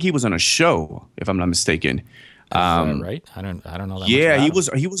entrepreneur. I think he was on a show, if I'm not mistaken. Is that right? I don't know that. Yeah, much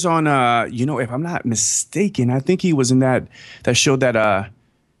about he was on. If I'm not mistaken, I think he was in that show that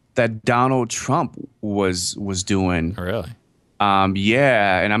Donald Trump was doing. Oh, really?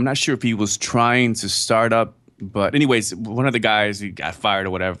 Yeah, and I'm not sure if he was trying to start up, but anyways, one of the guys he got fired or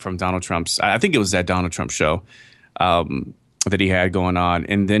whatever from Donald Trump's. I think it was that Donald Trump show that he had going on,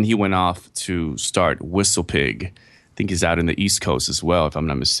 and then he went off to start Whistle Pig. I think he's out in the East Coast as well, if I'm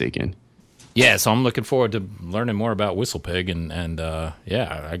not mistaken. Yeah, so I'm looking forward to learning more about Whistle Pig, and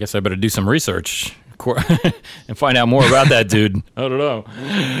yeah, I guess I better do some research and find out more about that dude. I don't know.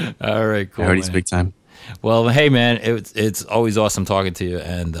 All right, cool. I heard he's big time. Well, hey, man, it's always awesome talking to you,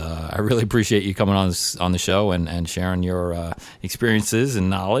 and I really appreciate you coming on the show and sharing your experiences and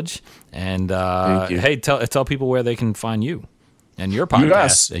knowledge. And hey, tell people where they can find you and your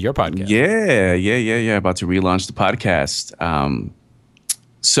podcast. Your podcast. Yeah. About to relaunch the podcast.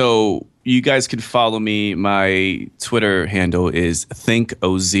 So you guys can follow me. My Twitter handle is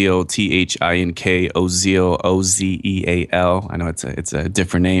ThinkOzeal, ThinkOzeal, Ozeal. I know it's a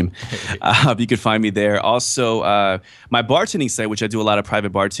different name. You can find me there. Also, my bartending site, which I do a lot of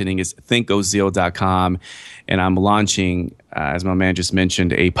private bartending, is thinkozeal.com. And I'm launching, as my man just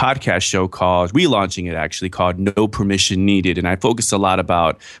mentioned, a podcast show relaunching it actually, called No Permission Needed. And I focus on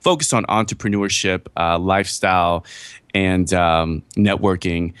entrepreneurship, lifestyle, and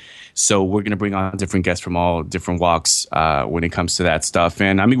networking. So we're going to bring on different guests from all different walks when it comes to that stuff.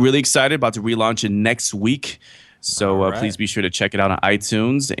 And I'm really excited about to relaunch it next week. So please be sure to check it out on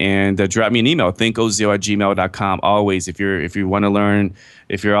iTunes and drop me an email, thinkozeal@gmail.com. Always, if you want to learn,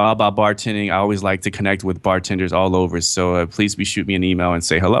 if you're all about bartending, I always like to connect with bartenders all over. So please shoot me an email and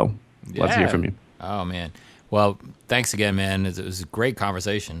say hello. Yeah. Love to hear from you. Oh, man. Well, thanks again, man. It was a great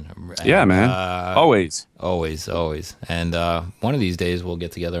conversation. Yeah, man. Always. And one of these days we'll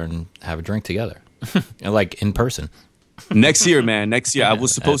get together and have a drink together, like in person. Next year, man. Next year. I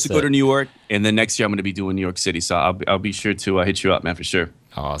was supposed to go to New York, and then next year I'm going to be doing New York City. So I'll be sure to hit you up, man, for sure.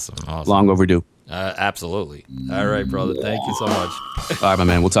 Awesome. Long overdue. Absolutely. All right, brother. Thank you so much. All right, my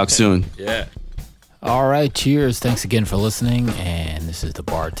man. We'll talk soon. Yeah. All right, cheers. Thanks again for listening. And this is the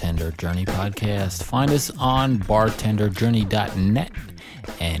Bartender Journey Podcast. Find us on bartenderjourney.net.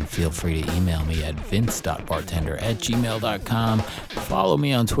 And feel free to email me at vince.bartender@gmail.com. Follow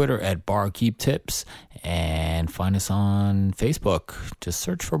me on Twitter at barkeeptips. And find us on Facebook. Just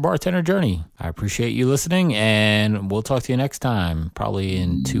search for Bartender Journey. I appreciate you listening. And we'll talk to you next time, probably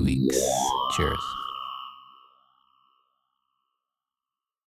in 2 weeks. Cheers.